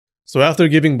So after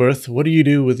giving birth, what do you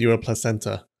do with your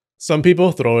placenta? Some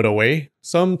people throw it away,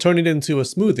 some turn it into a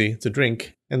smoothie to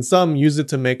drink, and some use it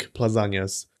to make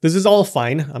lasagnas. This is all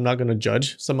fine, I'm not gonna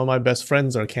judge. Some of my best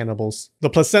friends are cannibals. The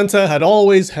placenta had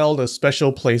always held a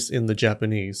special place in the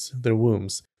Japanese, their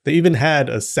wombs. They even had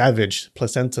a savage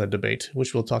placenta debate,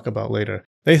 which we'll talk about later.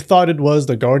 They thought it was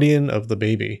the guardian of the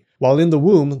baby. While in the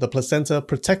womb, the placenta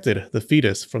protected the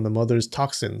fetus from the mother's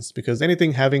toxins because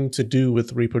anything having to do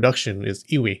with reproduction is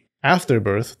iwi. After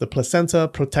birth, the placenta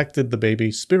protected the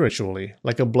baby spiritually,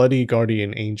 like a bloody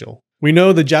guardian angel. We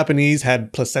know the Japanese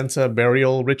had placenta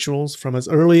burial rituals from as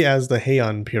early as the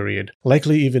Heian period,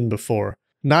 likely even before.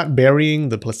 Not burying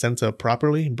the placenta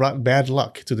properly brought bad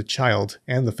luck to the child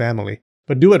and the family.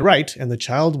 But do it right, and the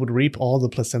child would reap all the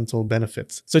placental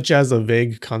benefits, such as a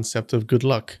vague concept of good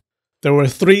luck. There were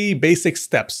 3 basic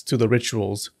steps to the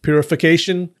rituals: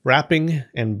 purification, wrapping,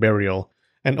 and burial.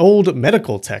 An old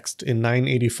medical text in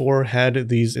 984 had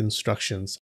these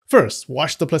instructions. First,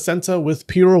 wash the placenta with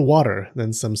pure water,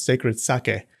 then some sacred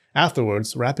sake.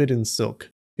 Afterwards, wrap it in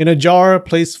silk. In a jar,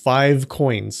 place 5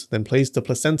 coins, then place the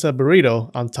placenta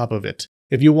burrito on top of it.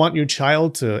 If you want your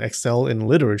child to excel in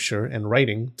literature and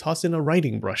writing, toss in a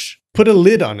writing brush. Put a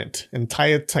lid on it and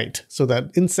tie it tight so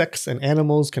that insects and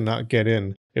animals cannot get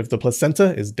in. If the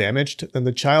placenta is damaged, then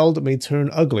the child may turn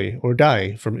ugly or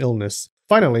die from illness.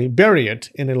 Finally, bury it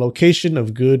in a location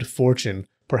of good fortune,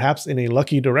 perhaps in a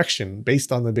lucky direction based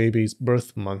on the baby's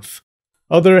birth month.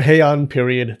 Other Heian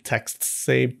period texts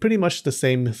say pretty much the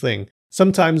same thing,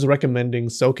 sometimes recommending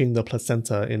soaking the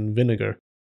placenta in vinegar.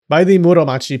 By the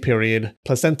Muromachi period,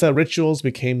 placenta rituals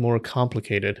became more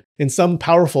complicated. In some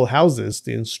powerful houses,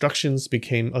 the instructions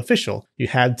became official. You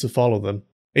had to follow them.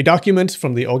 A document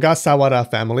from the Ogasawara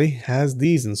family has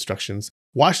these instructions.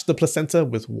 Wash the placenta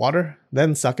with water,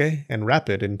 then sake, and wrap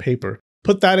it in paper.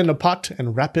 Put that in a pot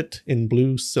and wrap it in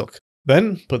blue silk.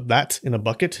 Then put that in a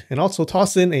bucket and also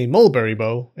toss in a mulberry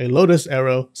bow, a lotus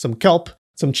arrow, some kelp,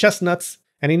 some chestnuts,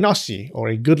 and a nashi, or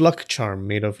a good luck charm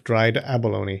made of dried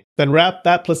abalone. Then wrap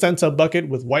that placenta bucket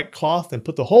with white cloth and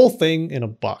put the whole thing in a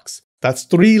box. That's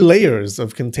 3 layers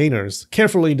of containers,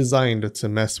 carefully designed to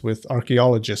mess with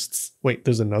archaeologists. Wait,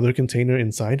 there's another container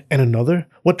inside? And another?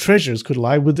 What treasures could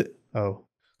lie with it? Oh.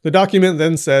 The document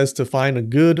then says to find a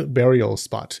good burial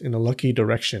spot in a lucky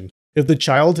direction. If the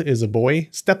child is a boy,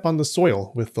 step on the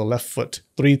soil with the left foot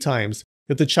 3 times.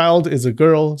 If the child is a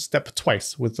girl, step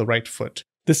twice with the right foot.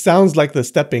 This sounds like the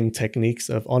stepping techniques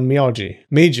of onmyoji,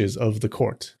 mages of the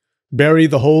court. Bury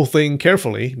the whole thing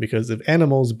carefully, because if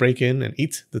animals break in and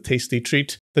eat the tasty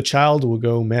treat, the child will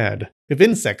go mad. If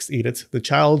insects eat it, the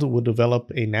child will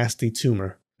develop a nasty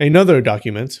tumor. Another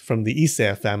document from the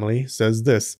Ise family says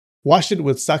this: wash it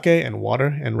with sake and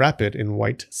water and wrap it in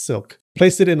white silk.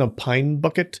 Place it in a pine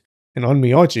bucket. An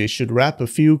onmyoji should wrap a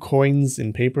few coins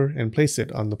in paper and place it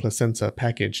on the placenta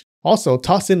package. Also,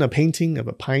 toss in a painting of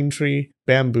a pine tree,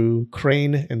 bamboo,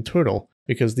 crane, and turtle,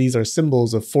 because these are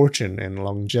symbols of fortune and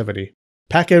longevity.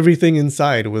 Pack everything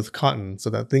inside with cotton so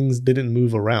that things didn't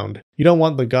move around. You don't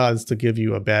want the gods to give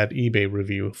you a bad eBay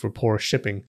review for poor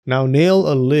shipping. Now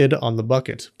nail a lid on the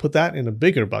bucket, put that in a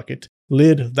bigger bucket,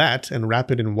 lid that and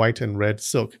wrap it in white and red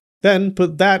silk. Then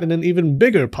put that in an even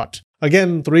bigger pot.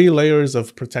 Again, 3 layers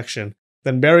of protection.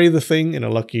 Then bury the thing in a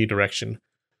lucky direction.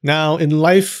 Now, in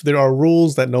life, there are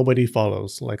rules that nobody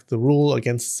follows, like the rule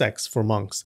against sex for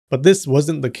monks. But this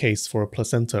wasn't the case for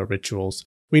placenta rituals.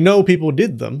 We know people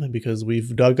did them because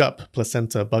we've dug up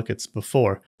placenta buckets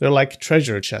before. They're like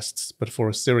treasure chests, but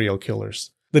for serial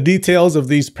killers. The details of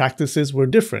these practices were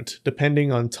different,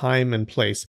 depending on time and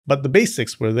place, but the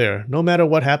basics were there. No matter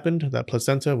what happened, that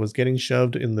placenta was getting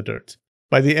shoved in the dirt.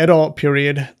 By the Edo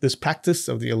period, this practice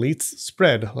of the elites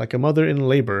spread like a mother in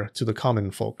labor to the common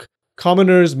folk.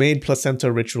 Commoners made placenta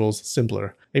rituals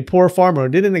simpler. A poor farmer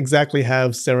didn't exactly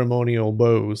have ceremonial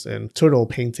bows and turtle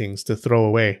paintings to throw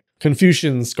away.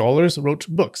 Confucian scholars wrote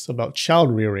books about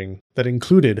child rearing that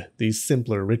included these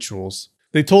simpler rituals.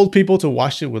 They told people to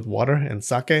wash it with water and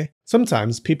sake.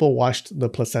 Sometimes people washed the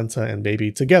placenta and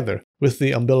baby together, with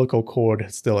the umbilical cord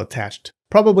still attached.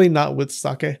 Probably not with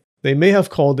sake. They may have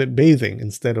called it bathing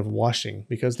instead of washing,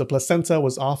 because the placenta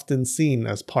was often seen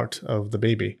as part of the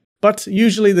baby. But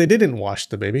usually they didn't wash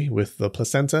the baby with the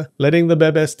placenta, letting the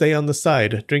bebe stay on the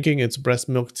side, drinking its breast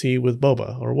milk tea with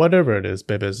boba, or whatever it is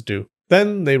bebes do.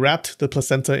 Then they wrapped the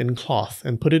placenta in cloth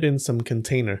and put it in some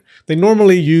container. They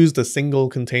normally used a single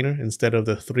container instead of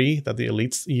the 3 that the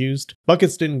elites used.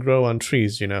 Buckets didn't grow on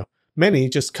trees, you know. Many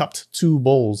just cupped 2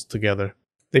 bowls together.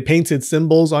 They painted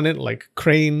symbols on it like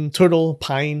crane, turtle,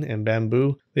 pine, and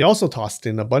bamboo. They also tossed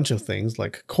in a bunch of things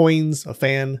like coins, a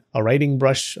fan, a writing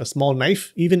brush, a small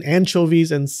knife, even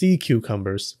anchovies and sea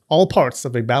cucumbers, all parts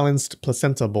of a balanced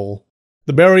placenta bowl.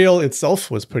 The burial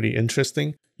itself was pretty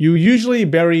interesting. You usually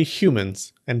bury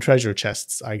humans and treasure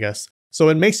chests, I guess. So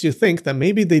it makes you think that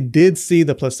maybe they did see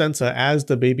the placenta as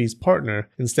the baby's partner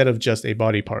instead of just a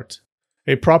body part.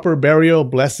 A proper burial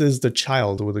blesses the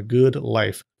child with a good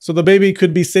life. So the baby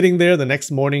could be sitting there the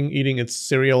next morning eating its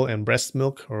cereal and breast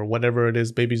milk or whatever it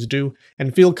is babies do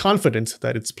and feel confident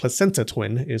that its placenta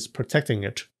twin is protecting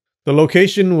it. The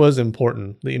location was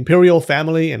important. The imperial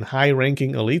family and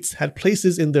high-ranking elites had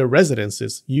places in their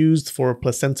residences used for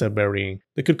placenta burying.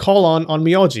 They could call on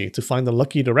Onmyoji to find the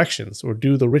lucky directions or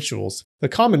do the rituals. The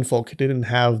common folk didn't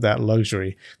have that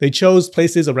luxury. They chose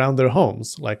places around their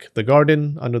homes, like the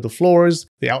garden, under the floors,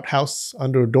 the outhouse,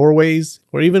 under doorways,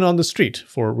 or even on the street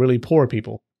for really poor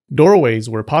people. Doorways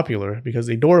were popular because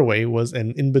a doorway was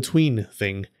an in-between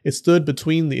thing. It stood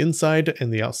between the inside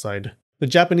and the outside. The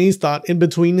Japanese thought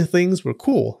in-between things were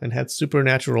cool and had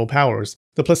supernatural powers.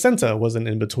 The placenta was an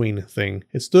in-between thing.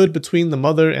 It stood between the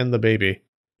mother and the baby.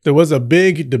 There was a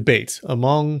big debate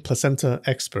among placenta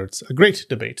experts, a great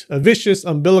debate, a vicious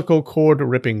umbilical cord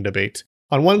ripping debate.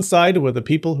 On one side were the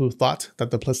people who thought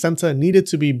that the placenta needed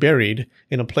to be buried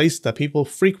in a place that people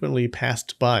frequently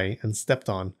passed by and stepped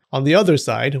on. On the other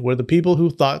side were the people who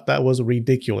thought that was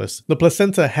ridiculous. The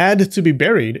placenta had to be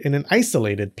buried in an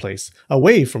isolated place,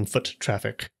 away from foot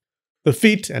traffic. The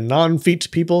feet and non-feet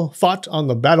people fought on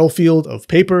the battlefield of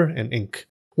paper and ink.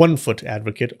 One foot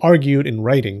advocate argued in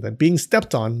writing that being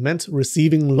stepped on meant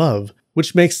receiving love,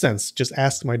 which makes sense, just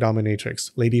ask my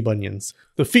dominatrix, Lady Bunions.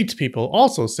 The feet people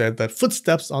also said that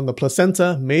footsteps on the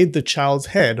placenta made the child's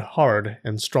head hard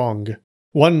and strong.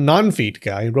 One non-feet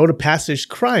guy wrote a passage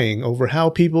crying over how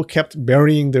people kept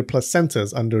burying their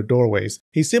placentas under doorways.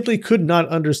 He simply could not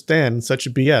understand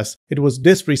such BS. It was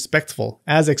disrespectful,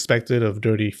 as expected of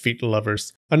dirty feet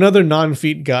lovers. Another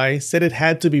non-feet guy said it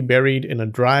had to be buried in a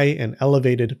dry and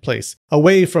elevated place,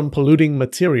 away from polluting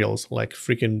materials like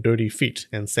freaking dirty feet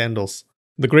and sandals.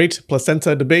 The great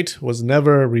placenta debate was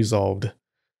never resolved.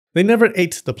 They never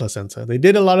ate the placenta. They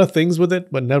did a lot of things with it,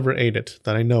 but never ate it,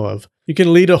 that I know of. You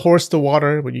can lead a horse to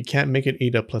water, but you can't make it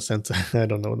eat a placenta. I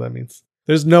don't know what that means.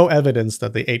 There's no evidence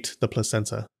that they ate the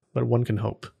placenta, but one can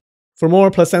hope. For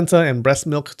more placenta and breast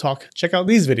milk talk, check out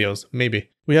these videos, maybe.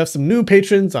 We have some new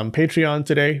patrons on Patreon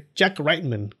today. Jack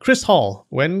Reitman, Chris Hall,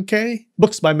 Wen K,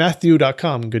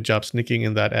 booksbymatthew.com, good job sneaking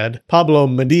in that ad, Pablo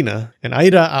Medina, and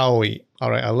Aida Aoi.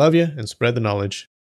 Alright, I love you, and spread the knowledge.